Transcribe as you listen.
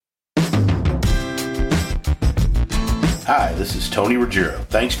Hi, this is Tony Ruggiero.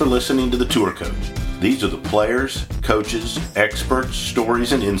 Thanks for listening to The Tour Coach. These are the players, coaches, experts,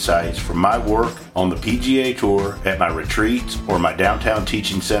 stories, and insights from my work on the PGA Tour at my retreats or my downtown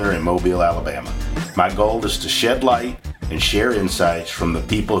teaching center in Mobile, Alabama. My goal is to shed light and share insights from the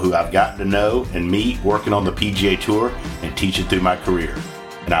people who I've gotten to know and meet working on the PGA Tour and teach it through my career.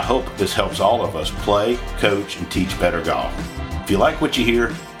 And I hope this helps all of us play, coach, and teach better golf. If you like what you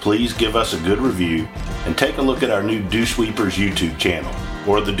hear, please give us a good review and take a look at our new Dew Sweepers YouTube channel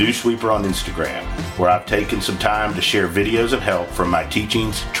or the Dew Sweeper on Instagram, where I've taken some time to share videos of help from my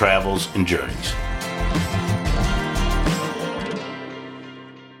teachings, travels, and journeys.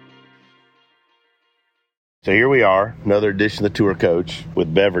 So here we are, another edition of the Tour Coach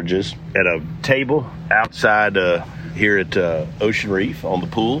with beverages at a table outside here at Ocean Reef on the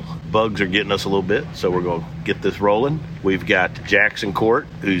pool. Bugs are getting us a little bit, so we're going to get this rolling. We've got Jackson Court,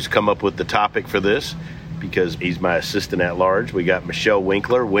 who's come up with the topic for this because he's my assistant at large. We got Michelle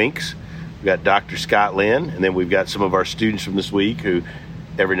Winkler, Winks. We got Dr. Scott Lynn, and then we've got some of our students from this week who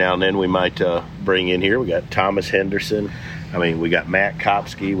every now and then we might bring in here. We got Thomas Henderson. We got Matt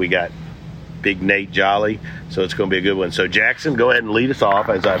Kopsky. We got Big Nate Jolly. So it's going to be a good one. So Jackson, go ahead and lead us off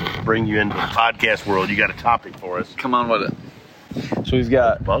as I bring you into the podcast world. You got a topic for us. Come on with it. So we've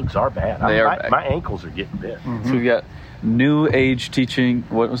got... Bugs are bad. My ankles are getting bit. Mm-hmm. So we've got new age teaching.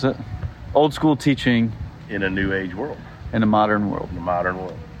 What was it? Old school teaching. In a new age world. In a modern world. In a modern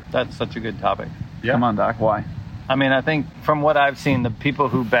world. That's such a good topic. Yeah. Come on, Doc. Why? I think from what I've seen, the people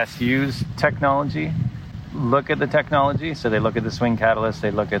who best use technology look at the technology. So they look at the swing catalyst,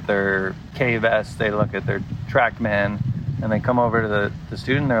 they look at their K-Vest, they look at their TrackMan, and they come over to the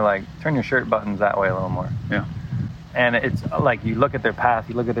student, they're like, turn your shirt buttons that way a little more. Yeah. And it's like you look at their path,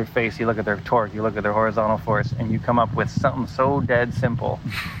 you look at their face, you look at their torque, you look at their horizontal force, and you come up with something so dead simple.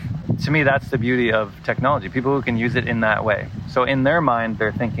 To me, that's the beauty of technology. People who can use it in that way. So in their mind,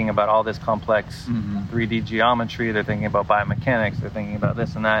 they're thinking about all this complex 3D geometry, they're thinking about biomechanics, they're thinking about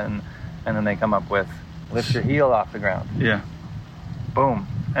this and that, and then they come up with lift your heel off the ground. Yeah. Boom.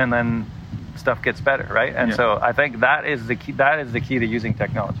 And then stuff gets better, right? And so I think that is the key. That is the key to using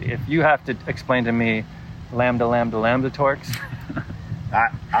technology. If you have to explain to me lambda torques, I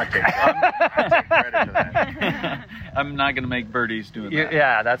take credit for that. I'm not going to make birdies doing that.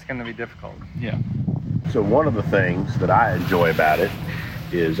 Yeah, that's going to be difficult. Yeah. So one of the things that I enjoy about it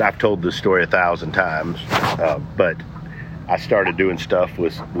is I've told this story 1,000 times, but I started doing stuff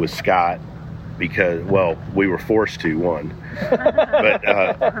with Scott because, well, we were forced to, but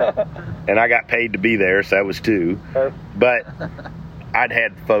and I got paid to be there, so that was 2. But I'd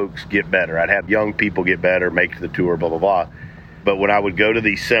had folks get better. I'd have young people get better, make it to the tour, blah, blah, blah. But when I would go to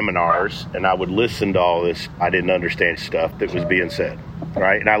these seminars and I would listen to all this, I didn't understand stuff that was being said,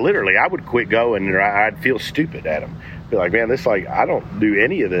 right? And I would quit going and I'd feel stupid at them. Be like, man, I don't do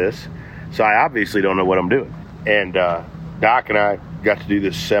any of this, so I obviously don't know what I'm doing. And Doc and I got to do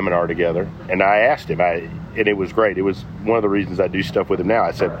this seminar together, and I asked him, and it was great. It was one of the reasons I do stuff with him now.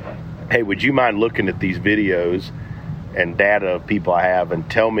 I said, hey, would you mind looking at these videos and data of people I have and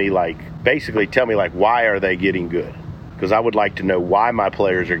tell me why are they getting good? Because I would like to know why my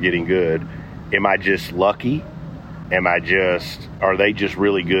players are getting good. Am I just lucky? Are they just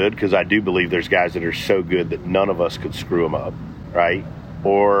really good? Because I do believe there's guys that are so good that none of us could screw them up, right?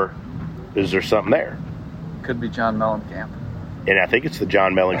 Or is there something there? Could be John Mellencamp. And I think it's the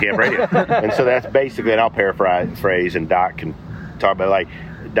John Mellencamp radio. And so that's basically, and I'll paraphrase, and Doc can talk about it,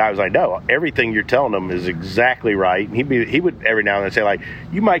 Doc was like, no, everything you're telling them is exactly right. And he would every now and then say,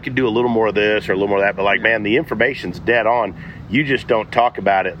 you might could do a little more of this or a little more of that, but man, the information's dead on. You just don't talk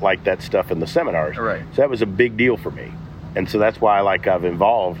about it like that stuff in the seminars. Right. So that was a big deal for me. And so that's why I've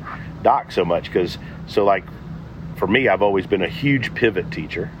involved Doc so much, because for me, I've always been a huge pivot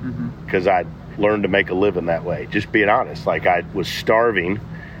teacher because I learned to make a living that way. Just being honest, I was starving,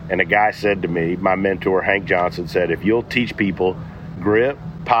 and a guy said to me, my mentor, Hank Johnson, said, if you'll teach people grip,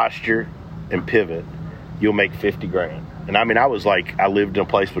 posture, and pivot, you'll make $50,000. And I was I lived in a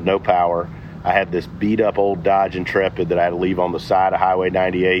place with no power. I had this beat up old Dodge Intrepid that I had to leave on the side of Highway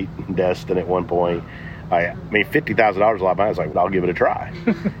 98 in Destin at one point. $50,000 a lot of money. I was like, well, I'll give it a try.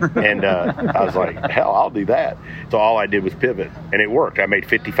 And I was like, hell, I'll do that. So all I did was pivot, and it worked. I made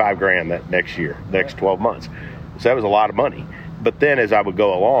 $55,000 that next 12 months. So that was a lot of money. But then as I would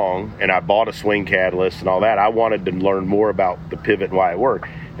go along and I bought a swing catalyst and all that, I wanted to learn more about the pivot and why it worked.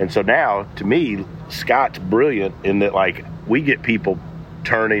 And so now, to me, Scott's brilliant in that, we get people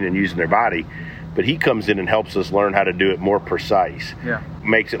turning and using their body, but he comes in and helps us learn how to do it more precise. Yeah.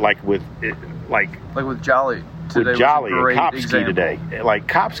 Makes it with with Jolly. With Jolly and Kopsky today.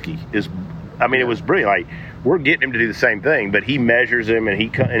 Kopsky is I mean, it was brilliant. Like, we're getting him to do the same thing, but he measures him and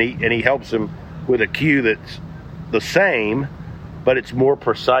he helps him with a cue that's the same, but it's more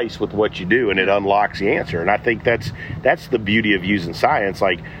precise with what you do, and it unlocks the answer. And I think that's the beauty of using science.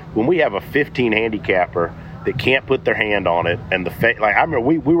 Like, when we have a 15 handicapper that can't put their hand on it, and like, I remember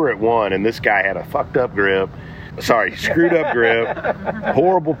we were at one, and this guy had a fucked up grip. Sorry, screwed up grip,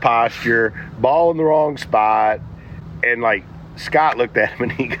 horrible posture, ball in the wrong spot, and like, Scott looked at him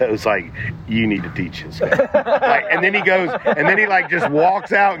and he goes like, "You need to teach this guy." Like, and then he goes, and then he like just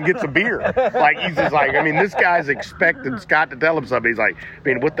walks out and gets a beer. Like, he's just like, I mean, this guy's expecting Scott to tell him something. He's like, I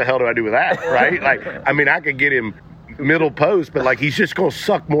mean, what the hell do I do with that, right? Like, I mean, I could get him middle post, but like, he's just going to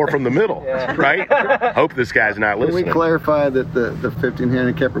suck more from the middle, right? Hope this guy's not listening. Can we clarify that the 15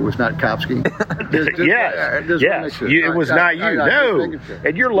 handicapper was not Kopsky? Yes. It was not you. No.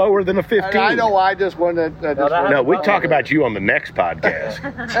 And you're lower than a 15. I know. I just wanted to. No, we talk about you on the next podcast.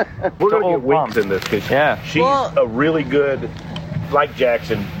 We're going to get Winks in this because she's a really good, like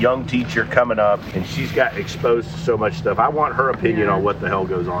Jackson, young teacher coming up, and she's got exposed to so much stuff. I want her opinion on what the hell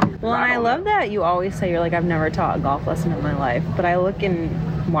goes on here. Well, and I love that you always say, you're like, I've never taught a golf lesson in my life, but I look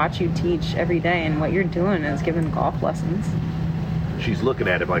and watch you teach every day, and what you're doing is giving golf lessons. She's looking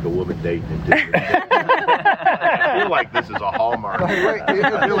at him like a woman dating him, too. I feel like this is a Hallmark.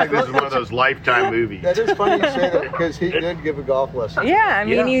 I feel like this is one of those Lifetime movies. That is funny you say that, because he did give a golf lesson. Yeah, I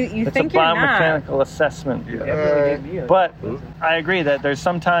mean, you think you're not. It's a biomechanical assessment. But I agree that there's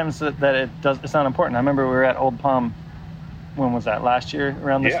sometimes that it's not important. I remember we were at Old Palm, when was that, last year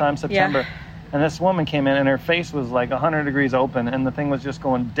around this time, September? Yeah. And this woman came in and her face was like 100 degrees open and the thing was just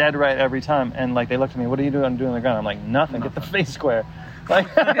going dead right every time. And like, they looked at me, "What are you doing on the ground?" I'm like, "Nothing. Get the face square." Like,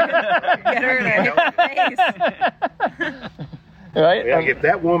 get her in the face. Right? Like, if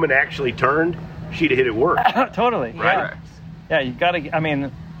that woman actually turned, she'd have hit it worse. Totally. Right? Yeah, you gotta, I mean,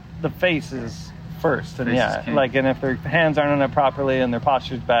 the face is first. And face like, and if their hands aren't on it properly and their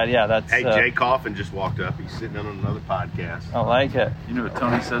posture's bad, that's... Hey, Jay Coffin just walked up. He's sitting on another podcast. I like it. You know what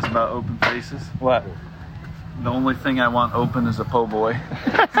Tony says about open faces? What? The only thing I want open is a po' boy.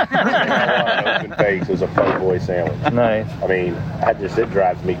 Open face is a po' boy sandwich. Nice. I mean, it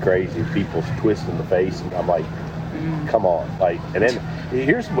drives me crazy. People twisting the face, and I'm like, come on. Like, and then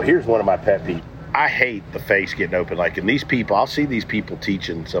here's one of my pet peeves. I hate the face getting open. Like, in these people, I'll see these people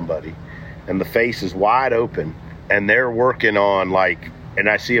teaching somebody, and the face is wide open, and they're working on like, and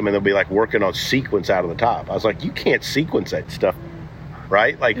I see them, and they'll be like working on sequence out of the top. I was like, you can't sequence that stuff.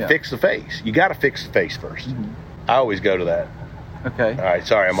 Right? Like, fix the face. You got to fix the face first. I always go to that. Okay. All right.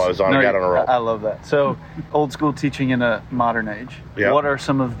 Sorry, I got on a roll. I love that. So, old school teaching in a modern age. Yeah. What are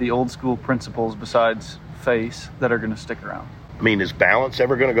some of the old school principles besides face that are going to stick around? I mean, is balance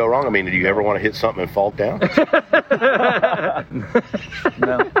ever going to go wrong? I mean, do you ever want to hit something and fall down?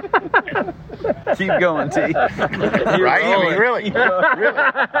 No. Keep going, T. Right? I mean, really though.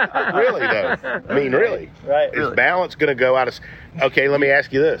 I mean, really. Right. Is balance going to go out of... Okay, let me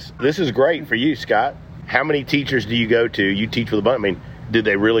ask you this. This is great for you, Scott. How many teachers do you go to? You teach with a bunch. I mean, did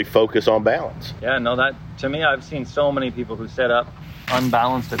they really focus on balance? Yeah, no, that, to me, I've seen so many people who set up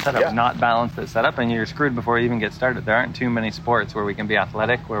unbalanced at setup, not balanced at setup, and you're screwed before you even get started. There aren't too many sports where we can be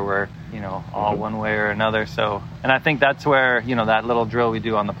athletic, where we're, all one way or another. So, and I think that's where, that little drill we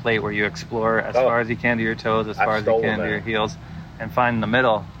do on the plate where you explore as far as you can to your toes, as far as you can to your heels, and find the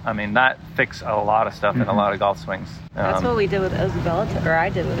middle. I mean, that fixes a lot of stuff in a lot of golf swings. That's what we did with Isabella, or I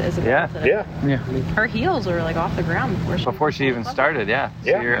did with Isabella today. Yeah. Her heels were like off the ground before she even started.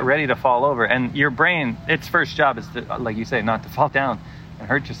 So you're ready to fall over, and your brain, its first job is to, like you say, not to fall down and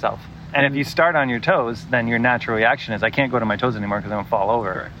hurt yourself. And if you start on your toes, then your natural reaction is, I can't go to my toes anymore because I'm going to fall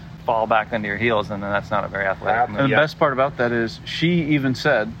over. Fall back into your heels, and then that's not a very athletic move. And the best part about that is, she even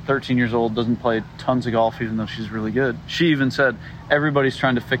said, 13 years old, doesn't play tons of golf even though she's really good. She even said, everybody's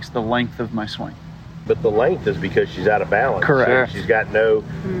trying to fix the length of my swing. But the length is because she's out of balance. Correct. So she's got no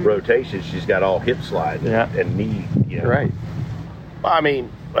rotation. She's got all hip slide and knee. Right. Well, I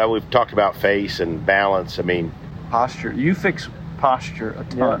mean, we've talked about face and balance. I mean, posture. You fix posture a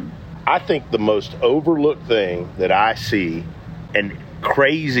ton. I think the most overlooked thing that I see, and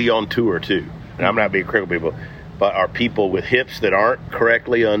crazy on tour too, and I'm not being critical of people, but are people with hips that aren't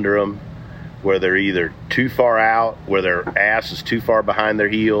correctly under them, where they're either too far out, where their ass is too far behind their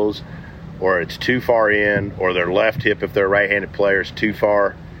heels, or it's too far in, or their left hip, if they're a right-handed player, is too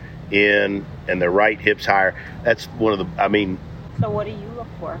far in, and their right hip's higher. That's one of the, So what do you look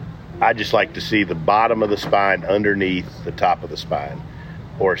for? I just like to see the bottom of the spine underneath the top of the spine,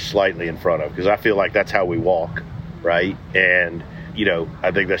 or slightly in front of, because I feel like that's how we walk, right? And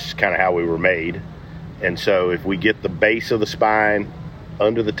I think that's kind of how we were made. And so if we get the base of the spine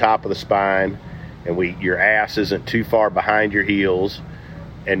under the top of the spine, and your ass isn't too far behind your heels,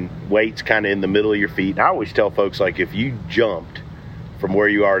 and weight's kind of in the middle of your feet. And I always tell folks, like, if you jumped from where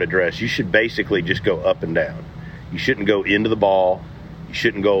you are at address, you should basically just go up and down. You shouldn't go into the ball. You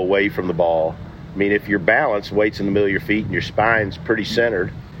shouldn't go away from the ball. I mean, if you're balanced, weight's in the middle of your feet and your spine's pretty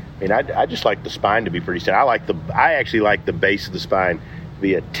centered. I mean, I just like the spine to be pretty centered. I actually like the base of the spine to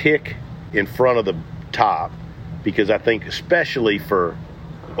be a tick in front of the top, because I think especially for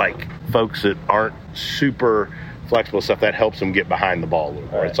like folks that aren't super flexible stuff, that helps them get behind the ball a little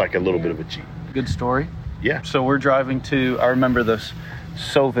more. It's like a little bit of a cheat. Good story. Yeah. So we're driving I remember this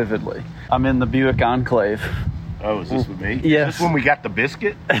so vividly. I'm in the Buick Enclave. Oh, is this with me? Yes. Is this when we got the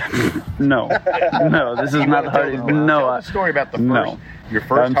biscuit? No, this is not the Hardee's. Tell the story about your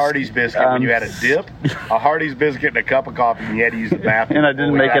first Hardee's biscuit when you had a dip, a Hardee's biscuit, and a cup of coffee, and you had to use the bathroom. And I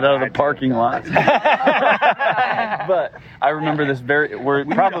didn't make it out of the parking lot. But I remember this We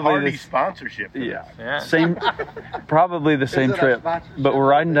need a Hardee's sponsorship. Probably the same trip. But we're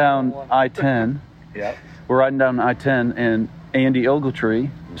riding down I-10. Yep. We're riding down I-10, and Andy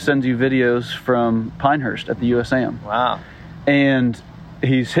Ogletree sends you videos from Pinehurst at the USAM. Wow. And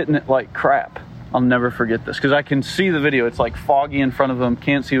he's hitting it like crap. I'll never forget this, because I can see the video. It's like foggy in front of him,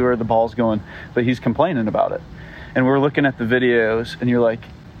 can't see where the ball's going, but he's complaining about it. And we're looking at the videos, and you're like,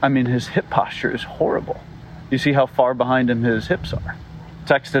 I mean, his hip posture is horrible. You see how far behind him his hips are.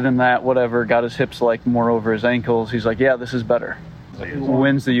 Texted him that, whatever, got his hips like more over his ankles. He's like, yeah, this is better.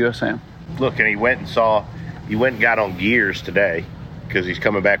 Wins the USAM. Look, and he went and got on gears today because he's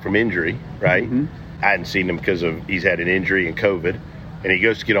coming back from injury, right? Mm-hmm. I hadn't seen him because he's had an injury and COVID. And he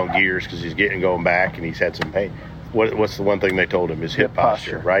goes to get on gears because he's going back, and he's had some pain. What's the one thing they told him? His hip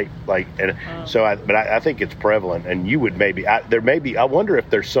posture, right? Like, and so I think it's prevalent. And you would I wonder if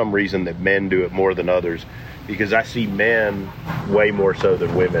there's some reason that men do it more than others, because I see men way more so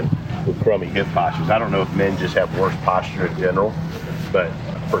than women with crummy hip postures. I don't know if men just have worse posture in general, but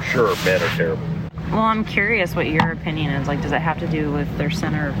for sure men are terrible. Well, I'm curious what your opinion is. Like, does it have to do with their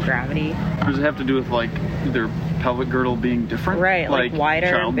center of gravity? Or does it have to do with, like, their pelvic girdle being different? Right, like wider,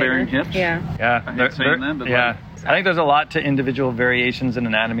 childbearing bigger. hips? Yeah. I think there's a lot to individual variations in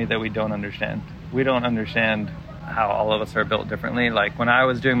anatomy that we don't understand. We don't understand how all of us are built differently. Like, when I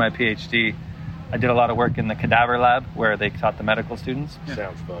was doing my PhD, I did a lot of work in the cadaver lab where they taught the medical students. Yeah.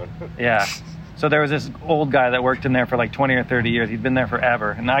 Sounds fun. Yeah. So there was this old guy that worked in there for like 20 or 30 years. He'd been there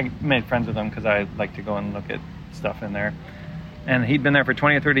forever. And I made friends with him because I like to go and look at stuff in there. And he'd been there for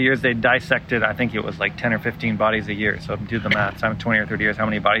 20 or 30 years. They dissected, I think it was like 10 or 15 bodies a year. So do the math. So I'm 20 or 30 years, how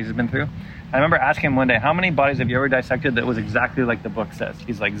many bodies he's been through. I remember asking him one day, how many bodies have you ever dissected that was exactly like the book says?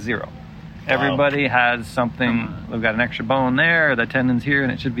 He's like, 0. Wow. Everybody has something. We've got an extra bone there, or the tendon's here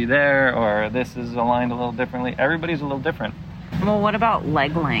and it should be there, or this is aligned a little differently. Everybody's a little different. Well, what about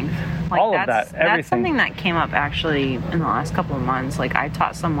leg length? Like, all of that, everything. That's something that came up actually in the last couple of months. Like, I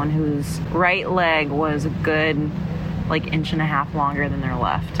taught someone whose right leg was a good like 1.5 inches longer than their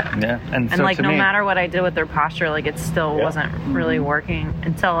left. Yeah, and so like to no me, matter what I did with their posture, like it still wasn't really working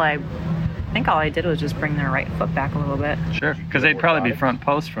until I think all I did was just bring their right foot back a little bit. Sure, because they'd probably be front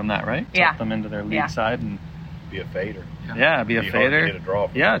post from that, right? Yeah. Tuck them into their lead side and be a fader. Yeah, be a fader. Get a draw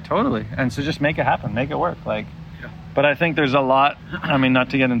from yeah, totally. And so just make it happen, make it work. Like, but I think there's a lot. I mean, not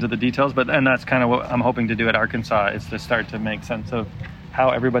to get into the details, and that's kind of what I'm hoping to do at Arkansas is to start to make sense of how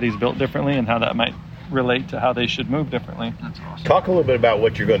everybody's built differently and how that might relate to how they should move differently. That's awesome. Talk a little bit about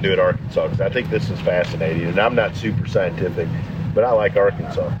what you're going to do at Arkansas, because I think this is fascinating, and I'm not super scientific, but I like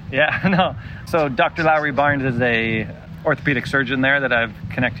Arkansas. Yeah, no. So Dr. Lowry Barnes is a orthopedic surgeon there that I've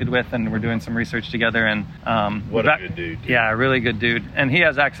connected with, and we're doing some research together. And what a good dude. Yeah, really good dude. And he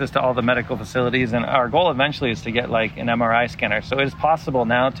has access to all the medical facilities, and our goal eventually is to get like an MRI scanner. So it is possible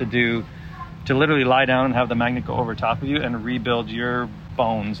now to literally lie down and have the magnet go over top of you and rebuild your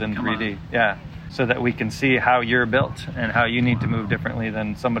bones in 3D. Yeah. So that we can see how you're built and how you need to move differently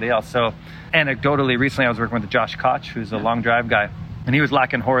than somebody else. So anecdotally, recently I was working with Josh Koch, who's a long drive guy, and he was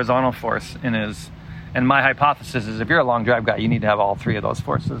lacking horizontal force in his, and my hypothesis is if you're a long drive guy, you need to have all 3 of those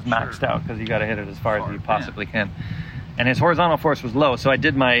forces maxed out because you got to hit it as far as you possibly can. And his horizontal force was low, so I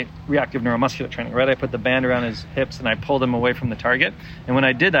did my reactive neuromuscular training, right? I put the band around his hips and I pulled him away from the target. And when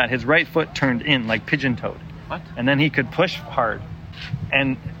I did that, his right foot turned in like pigeon-toed. What? And then he could push hard.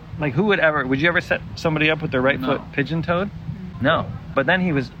 And like, would you ever set somebody up with their right foot pigeon-toed? No. But then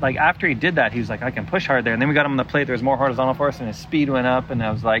he was like, after he did that, he was like, I can push hard there. And then we got him on the plate. There was more horizontal force and his speed went up. And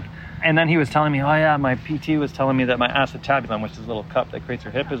I was like, and then he was telling me, oh yeah, my PT was telling me that my acetabulum, which is a little cup that creates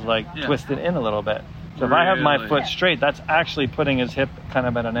your hip, is like twisted in a little bit. So if I have my foot straight, that's actually putting his hip kind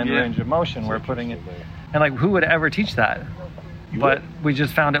of at an end range of motion. We're putting it, and like, who would ever teach that? but we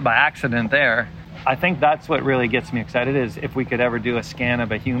just found it by accident there. I think that's what really gets me excited, is if we could ever do a scan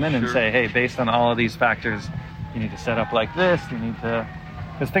of a human and say, hey, based on all of these factors, you need to set up like this, you need to...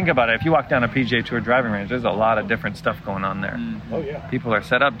 Because think about it, if you walk down a PGA Tour driving range, there's a lot of different stuff going on there. Oh, yeah. People are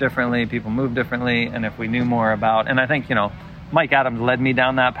set up differently, people move differently, and if we knew more about... And I think, Mike Adams led me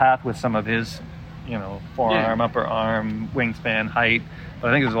down that path with some of his, forearm, upper arm, wingspan, height. But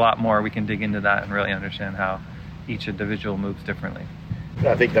I think there's a lot more we can dig into that and really understand how each individual moves differently.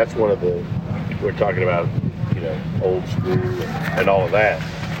 I think that's one of the, we're talking about, old school and all of that.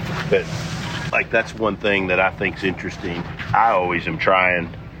 But, that's one thing that I think is interesting. I always am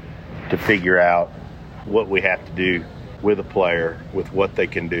trying to figure out what we have to do with a player, with what they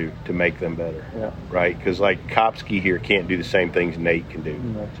can do to make them better. Yeah. Right? Because, Kopsky here can't do the same things Nate can do.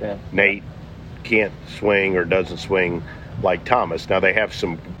 Yeah. Nate can't swing or doesn't swing like Thomas. Now they have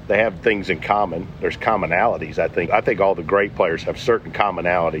things in common. There's commonalities. I think all the great players have certain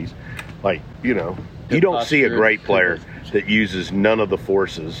commonalities. You don't see a great player that uses none of the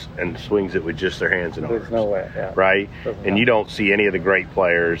forces and swings it with just their hands and arms. There's no way, yeah. Right? And you don't see any of the great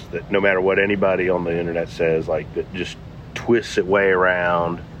players that, no matter what anybody on the internet says, that just twists it way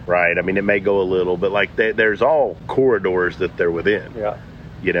around, right? I mean, it may go a little, but there's all corridors that they're within.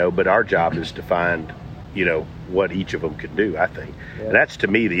 Yeah. But our job is to find, what each of them can do, I think. Yeah. And that's, to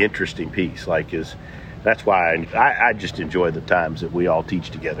me, the interesting piece, that's why I just enjoy the times that we all teach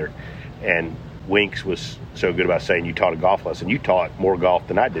together. And Winks was so good about saying you taught a golf lesson. You taught more golf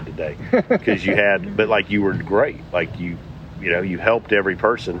than I did today, because you were great. You helped every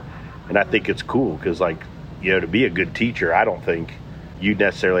person. And I think it's cool because, to be a good teacher, I don't think you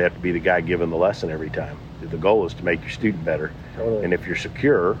necessarily have to be the guy giving the lesson every time. The goal is to make your student better. Totally. And if you're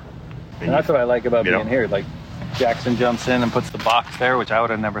secure, and that's what I like about being here. Jackson jumps in and puts the box there, which I would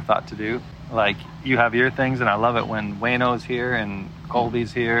have never thought to do. You have your things, and I love it when Wayno's here and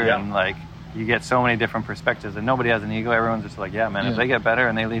Colby's here, and you get so many different perspectives, and nobody has an ego. Everyone's just if they get better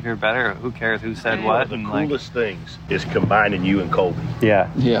and they leave here better, who cares who said what? The coolest things is combining you and Colby.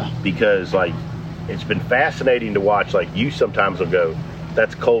 Yeah. Because it's been fascinating to watch. You sometimes will go,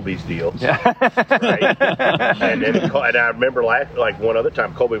 that's Colby's deal. Yeah. Right? and I remember one other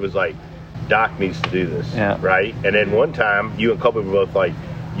time Colby was like, Doc needs to do this. Yeah. Right? And then one time you and Colby were both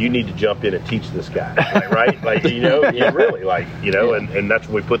you need to jump in and teach this guy. Right? Really, and that's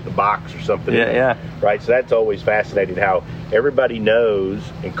when we put the box or something in there. Yeah. Right? So that's always fascinating how everybody knows,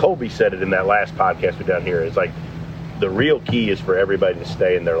 and Colby said it in that last podcast we done here, is the real key is for everybody to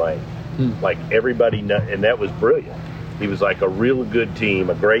stay in their lane. Everybody and that was brilliant. He was a real good team,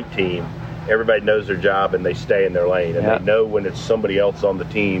 a great team. Everybody knows their job and they stay in their lane, and they know when it's somebody else on the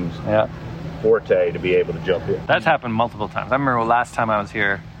team's forte to be able to jump in. That's happened multiple times. I remember last time I was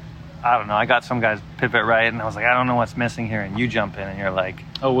here, I don't know, I got some guy's pivot right, and I was I don't know what's missing here, and you jump in and you're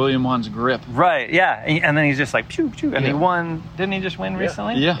oh, William Wan's grip. Right, yeah. And then he's just pew, pew, and he won. Didn't he just win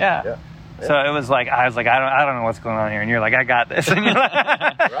recently? Yeah. So it was I was I don't know what's going on here, and you're I got this. And you're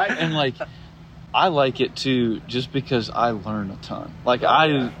right. And I like it too, just because I learn a ton.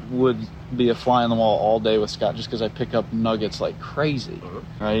 I would be a fly on the wall all day with Scott just because I pick up nuggets like crazy,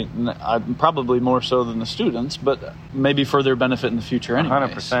 right? And I'm probably more so than the students, but maybe for their benefit in the future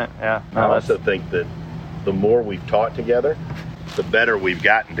anyways. 100%, yeah. I also think that the more we've taught together, the better we've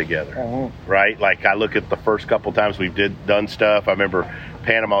gotten together, right? I look at the first couple times we've done stuff. I remember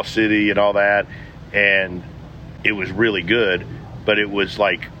Panama City and all that, and it was really good, but it was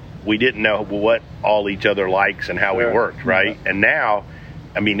we didn't know what all each other likes and how we worked, right? And now,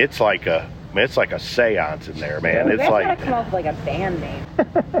 it's like a seance in there, man. You It's guys gotta come up with a band name.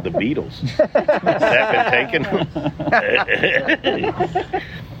 The Beatles. Has that been taken?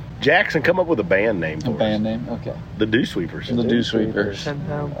 Jackson, come up with a band name for us. A band name? Okay. The Dew Sweepers. The Dew Sweepers. I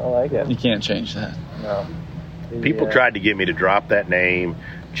like it. You can't change that. No. People tried to get me to drop that name,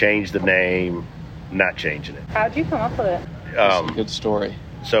 change the name, not changing it. How'd you come up with it? That's a good story.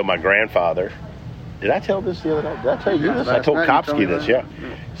 So my grandfather, did I tell this the other night? Did I tell you this? I told Kopsky this, yeah.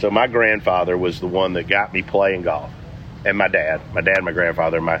 So my grandfather was the one that got me playing golf. And my dad and my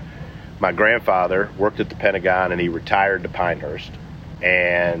grandfather. My grandfather worked at the Pentagon and he retired to Pinehurst.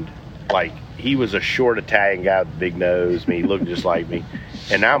 And he was a short Italian guy with a big nose. He looked just like me.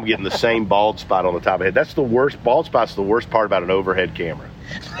 And now I'm getting the same bald spot on the top of my head. That's the worst. Bald spot's the worst part about an overhead camera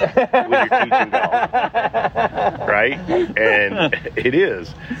when you're teaching golf, right? And it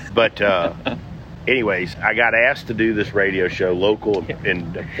is. But anyways, I got asked to do this radio show local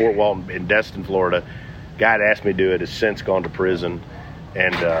in Fort Walton, in Destin, Florida. Guy that asked me to do it has since gone to prison.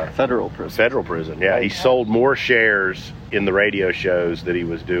 And Federal prison. Federal prison, yeah. He sold more shares in the radio shows that he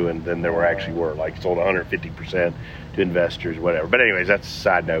was doing than there were like sold 150% to investors, whatever. But anyways, that's a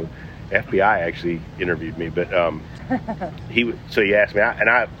side note. FBI actually interviewed me, but he asked me, and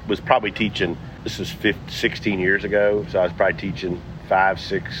I was probably teaching. This was 16 years ago, so I was probably teaching 5,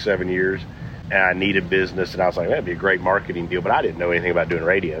 6, 7 years, and I needed business, and I was like, that'd be a great marketing deal, but I didn't know anything about doing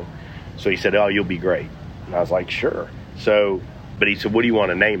radio. So he said, oh, you'll be great. And I was like, sure. So, but he said, what do you want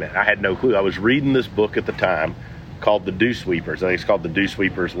to name it? I had no clue. I was reading this book at the time called The Dew Sweepers. I think it's called The Dew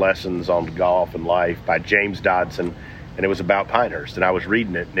Sweepers Lessons on Golf and Life by James Dodson, and it was about Pinehurst. And I was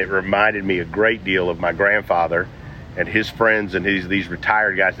reading it, and it reminded me a great deal of my grandfather and his friends and these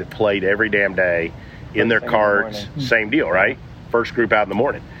retired guys that played every damn day in their carts. Same deal, right? First group out in the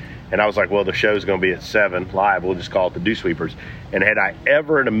morning. And I was like, well, the show's going to be at 7 live. We'll just call it the Dew Sweepers. And had I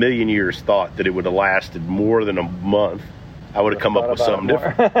ever in a million years thought that it would have lasted more than a month, I would have come up with something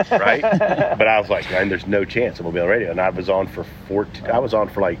different, right? But I was like, man, there's no chance I'm going to be on radio. And I was on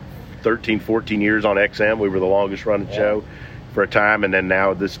for like 13, 14 years on XM. We were the longest running show for a time. And then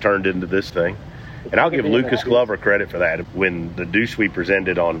now this turned into this thing. And I'll give Lucas Glover credit for that. When the Dew Sweepers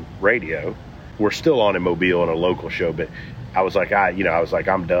ended on radio, we're still on in Mobile on a local show, but I was like,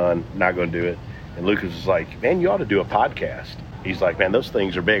 I'm done, not going to do it. And Lucas was like, man, you ought to do a podcast. He's like, man, those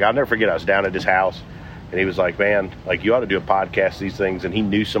things are big. I'll never forget, I was down at his house, and he was like, man, like, you ought to do a podcast, these things. And he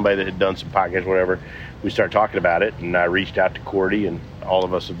knew somebody that had done some podcasts, whatever. We started talking about it, and I reached out to Cordy, and all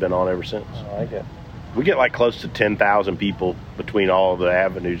of us have been on ever since. I like it. We get like close to 10,000 people between all of the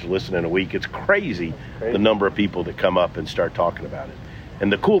avenues listening a week. It's crazy the number of people that come up and start talking about it.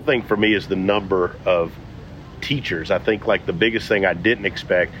 And the cool thing for me is the number of teachers. I think like the biggest thing I didn't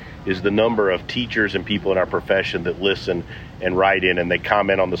expect is the number of teachers and people in our profession that listen and write in, and they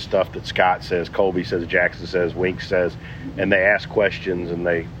comment on the stuff that Scott says, Colby says, Jackson says, Wink says, and they ask questions and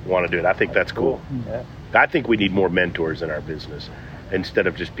they want to do it. I think that's cool. Yeah. I think we need more mentors in our business instead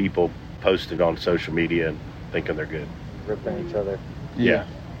of just people posted on social media and thinking they're good. Ripping each other. Yeah.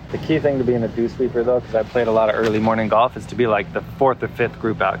 The key thing to being a Dew Sweeper, though, because I played a lot of early morning golf, is to be like the 4th or 5th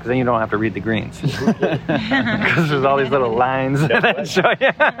group out, because then you don't have to read the greens. Because there's all these little lines that show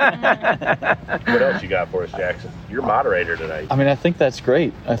you. What else you got for us, Jackson? You're moderator today. I mean, I think that's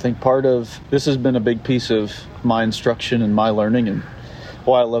great. I think part of this has been a big piece of my instruction and my learning, and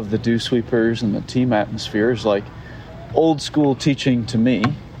why I love the Dew Sweepers and the team atmosphere is like old school teaching to me.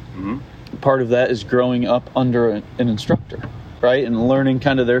 Mm-hmm. Part of that is growing up under an instructor, right? And learning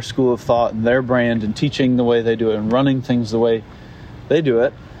kind of their school of thought and their brand and teaching the way they do it and running things the way they do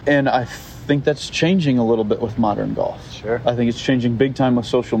it. And I think that's changing a little bit with modern golf. Sure. I think it's changing big time with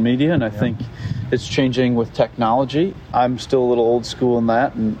social media, and I think it's changing with technology. I'm still a little old school in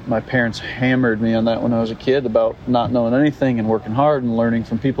that, and my parents hammered me on that when I was a kid about not knowing anything and working hard and learning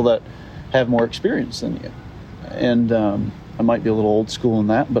from people that have more experience than you. And I might be a little old school in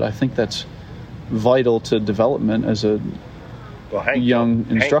that, but I think that's vital to development as a young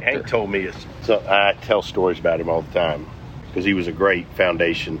instructor. Hank told me, so I tell stories about him all the time because he was a great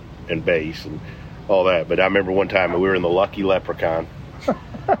foundation and base and all that. But I remember one time we were in the Lucky Leprechaun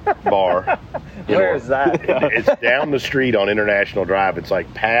bar. Where is that? It's down the street on International Drive. It's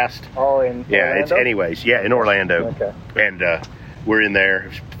like past. Oh, in Orlando? In Orlando. Okay. And we're in there.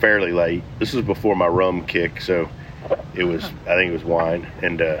 It's fairly late. This is before my rum kick, so I think it was wine.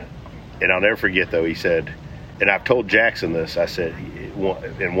 And I'll never forget, though, he said, and I've told Jackson this, I said,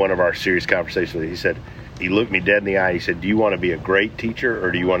 in one of our serious conversations, he said, he looked me dead in the eye, he said, do you want to be a great teacher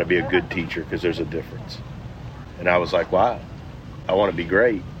or do you want to be a good teacher? Because there's a difference. And I was like, wow, I want to be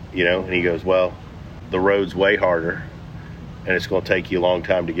great, And he goes, well, the road's way harder, and it's going to take you a long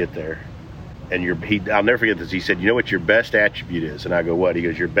time to get there. And I'll never forget this. He said, you know what your best attribute is? And I go, what? He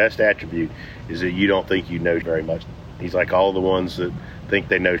goes, your best attribute is that you don't think you know very much. He's like, all the ones that think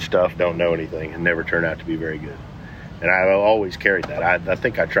they know stuff don't know anything and never turn out to be very good. And I always carried that. I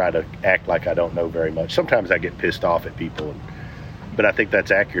think I try to act like I don't know very much. Sometimes I get pissed off at people, but I think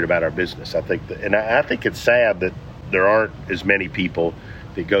that's accurate about our business. I think it's sad that there aren't as many people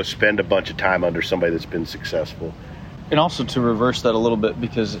that go spend a bunch of time under somebody that's been successful. And also to reverse that a little bit,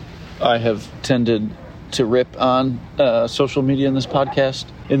 because I have tended to rip on social media in this podcast.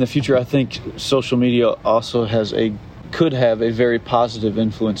 In the future, I think social media also could have a very positive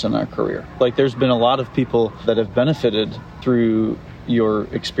influence on our career. Like, there's been a lot of people that have benefited through your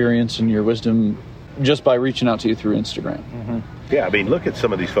experience and your wisdom just by reaching out to you through Instagram. Mm-hmm. Yeah, I mean, look at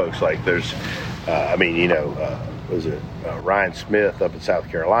some of these folks. Like, there's, Ryan Smith up in South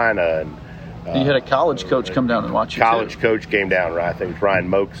Carolina, and you had a college coach come down and watch you. College coach came down, right? I think it was Ryan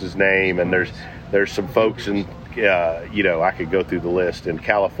Moak's his name, and there's some folks in I could go through the list. In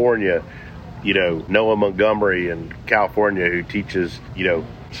California, Noah Montgomery in California, who teaches,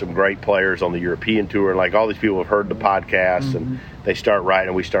 some great players on the European tour. Like, all these people have heard the podcast and they start writing,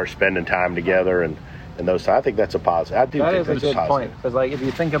 and we start spending time together and those. I think that's a positive. I do That think is a that's good positive. point. Because, like, if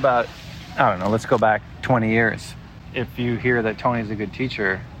you think about, I don't know, let's go back 20 years. If you hear that Tony's a good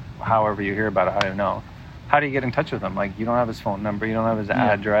teacher, however you hear about it, I don't know. How do you get in touch with him? Like, you don't have his phone number, you don't have his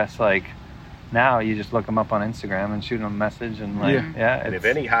address. Like, now you just look him up on Instagram and shoot him a message, and like, And if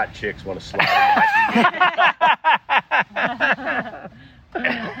any hot chicks want to slide in my DM,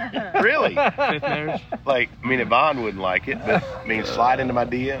 really? Fifth marriage. Like, Yvonne wouldn't like it, but slide into my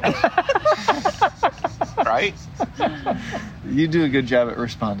DMs. Right? You do a good job at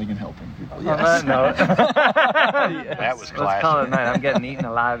responding and helping people. On that note, That was let's call it a classic. night. I'm getting eaten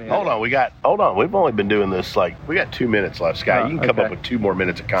alive here. Hold on. We've only been doing this, we got 2 minutes left, Scott. Oh, You can come okay. up with 2 more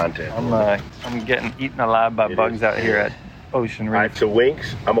minutes of content. I'm getting eaten alive by It bugs is. out here at Ocean All right, Reef. so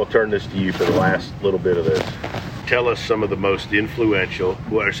Winks, I'm going to turn this to you for the last little bit of this. Tell us some of the most influential,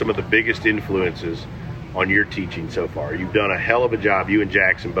 what are some of the biggest influences on your teaching so far? You've done a hell of a job. You and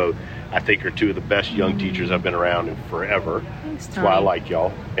Jackson both, I think, are 2 of the best young teachers I've been around in forever. Thanks, That's why I Tony. like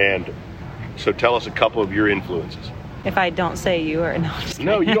y'all. And so tell us a couple of your influences. If I don't say you or no, I'm just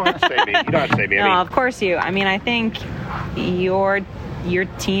No, you don't have to say me. You don't have to say me. No, I mean, of course you. I mean, I think your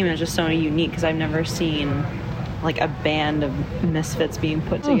team is just so unique because I've never seen like a band of misfits being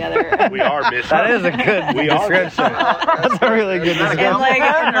put together. we are missing. That is a good We are description. That's a really good description. in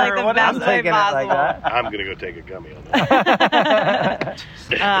like the What best I'm way taking it like possible. that. I'm going to go take a gummy on that.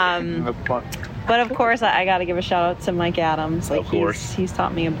 But of course, I got to give a shout out to Mike Adams. Like, Of course. he's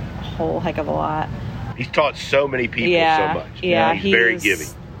taught me a whole heck of a lot. He's taught so many people Yeah, so much. yeah, He's very giving.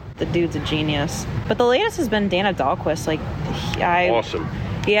 The dude's a genius. But the latest has been Dana Dahlquist. Like, Awesome.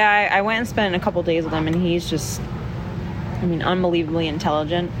 Yeah, I went and spent a couple days with him, and he's just, unbelievably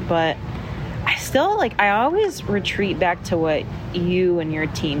intelligent. But I still, I always retreat back to what you and your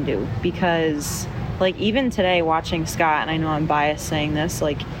team do. Because, even today, watching Scott, and I know I'm biased saying this,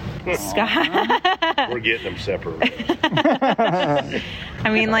 Scott... We're getting them separated.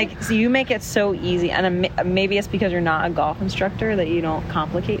 so you make it so easy. And maybe it's because you're not a golf instructor that you don't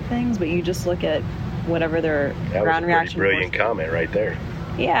complicate things, but you just look at whatever their That was ground a pretty reaction brilliant force. comment right there.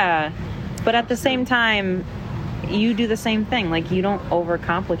 Yeah. But at the same time, you do the same thing. You don't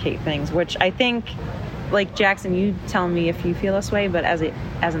overcomplicate things, which I think, Jackson, you tell me if you feel this way, but as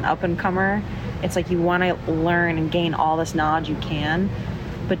an up-and-comer, it's you want to learn and gain all this knowledge you can.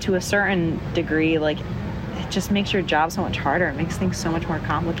 But to a certain degree, it just makes your job so much harder. It makes things so much more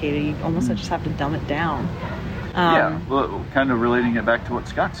complicated. You almost just have to dumb it down. Well, kind of relating it back to what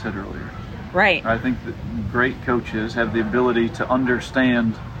Scott said earlier. Right. I think that great coaches have the ability to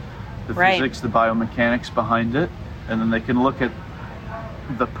understand the physics, the biomechanics behind it, and then they can look at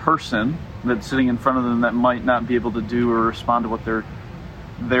the person that's sitting in front of them that might not be able to do or respond to what they're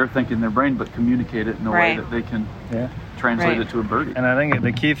thinking in their brain, but communicate it in a way that they can translate it to a birdie. And I think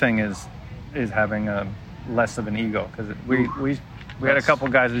the key thing is having a less of an ego, because we had a couple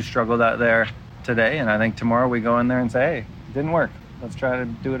guys who struggled out there today, and I think tomorrow we go in there and say, hey, it didn't work. Let's try to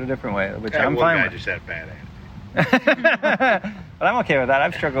do it a different way, which I'm one fine guy with. just had bad attitude. But I'm okay with that.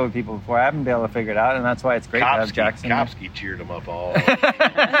 I've struggled with people before. I haven't been able to figure it out, and that's why it's great to have Jackson. Kopsky cheered him up all.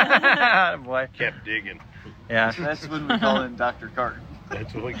 Boy. Kept digging. Yeah. That's when we call in Dr. Carton.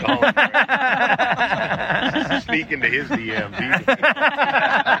 That's what we call him. Speaking to his DMs,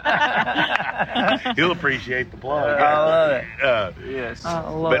 he'll appreciate the plug. I love it. Yes.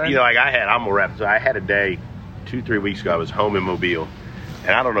 Oh, Lord. But I'm gonna wrap. So I had a day 2-3 weeks ago. I was home in Mobile,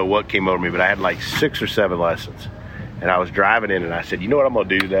 and I don't know what came over me, but I had 6 or 7 lessons, and I was driving in, and I said, you know what I'm gonna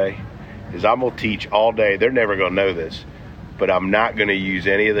do today is I'm gonna teach all day. They're never gonna know this, but I'm not gonna use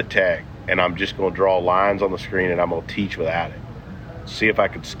any of the tech, and I'm just gonna draw lines on the screen, and I'm gonna teach without it. See if I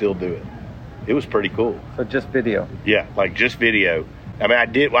could still do it. It was pretty cool. So just video. Yeah, just video.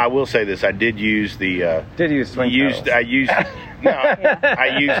 I will say this. I did use the. Did you swing pedals? I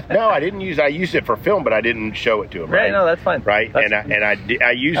used it for film, but I didn't show it to him. Right? No, that's fine. Right, That's,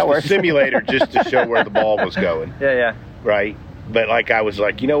 I used that the works. simulator just to show where the ball was going. Yeah. Right, but I was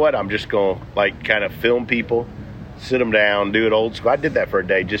you know what? I'm just gonna kind of film people, sit them down, do it old school. I did that for a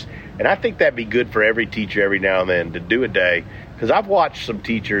day, and I think that'd be good for every teacher every now and then to do a day, because I've watched some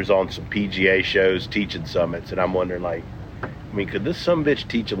teachers on some PGA shows teaching summits, and I'm wondering could this sumbitch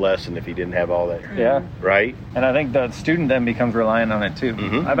teach a lesson if he didn't have all that? Yeah. Right? And I think the student then becomes reliant on it too.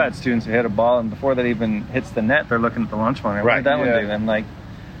 Mhm. I've had students who hit a ball, and before that even hits the net, they're looking at the launch monitor. What Right. did that one Yeah. do? And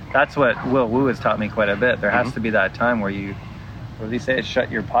that's what Will Wu has taught me quite a bit. There has to be that time where you, what do you say,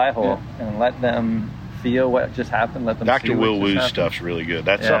 shut your pie hole and let them feel what just happened. Let them see Dr. what Will just Wu's happened. stuff's really good.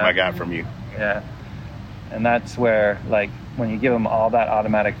 That's Yeah. something I got from you. Yeah. And that's where, like, when you give them all that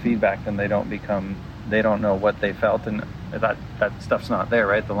automatic feedback, then they don't know what they felt, and that stuff's not there,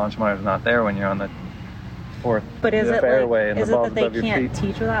 right? The launch monitor's not there when you're on the fourth But is it fairway like, and is the it ball's that they above your can't feet.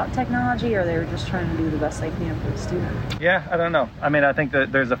 teach without technology, or they're just trying to do the best they can for the student? Yeah, I don't know. I mean, I think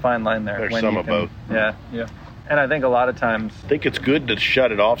that there's a fine line there. There's when some you of can- both. Yeah. Yeah. And I think a lot of times, I think it's good to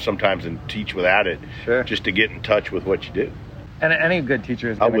shut it off sometimes and teach without it, Sure. just to get in touch with what you do. and any good teacher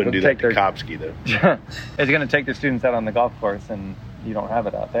is I going wouldn't to do that take to their Kopsky, though. is going to take their students out on the golf course, and you don't have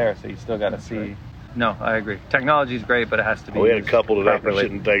it out there, so you still got to see. right. No, I agree. Technology is great, but it has to be. We had a used couple today for properly.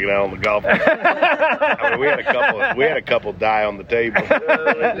 sitting taking out on the golf course. I mean, we had a couple die on the table.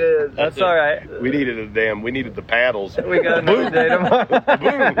 That's all right. We needed the paddles. We got another day tomorrow.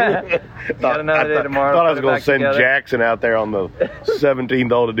 got another day tomorrow. Thought I was put it going back to send together. Jackson out there on the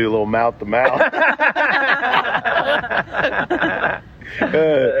 17th hole to do a little mouth to mouth.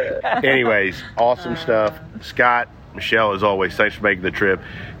 Anyways, awesome stuff. Scott, Michelle, as always, thanks for making the trip.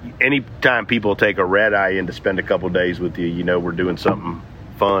 Anytime people take a red eye in to spend a couple days with you, you know we're doing something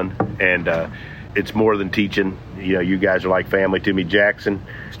fun, and it's more than teaching. You know, you guys are like family to me. Jackson,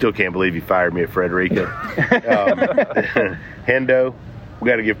 still can't believe you fired me at Frederica. Hendo, we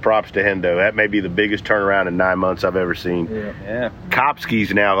got to give props to Hendo. That may be the biggest turnaround in 9 months I've ever seen. Yeah.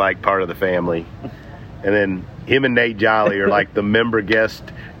 Kopsky's now like part of the family, and then him and Nate Jolly are like the member guest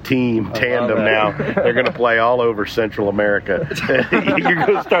team tandem that. now. They're going to play all over Central America. You're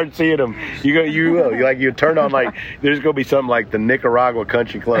going to start seeing them. You will. You turn on, like, there's going to be something like the Nicaragua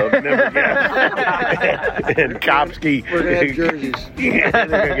Country Club member guest. And Kopsky. We're going to have jerseys. Yeah,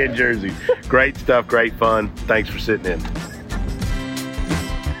 they're going to get jerseys. Great stuff. Great fun. Thanks for sitting in.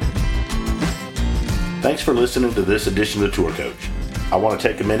 Thanks for listening to this edition of Tour Coach. I want to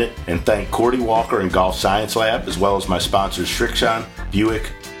take a minute and thank Cordy Walker and Golf Science Lab, as well as my sponsors Srixon, Buick,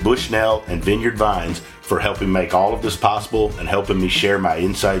 Bushnell, and Vineyard Vines for helping make all of this possible and helping me share my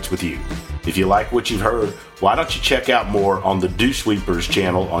insights with you. If you like what you've heard, why don't you check out more on the Dew Sweepers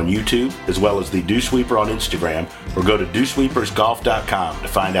channel on YouTube, as well as the Dew Sweeper on Instagram, or go to dewsweepersgolf.com to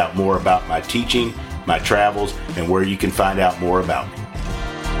find out more about my teaching, my travels, and where you can find out more about me.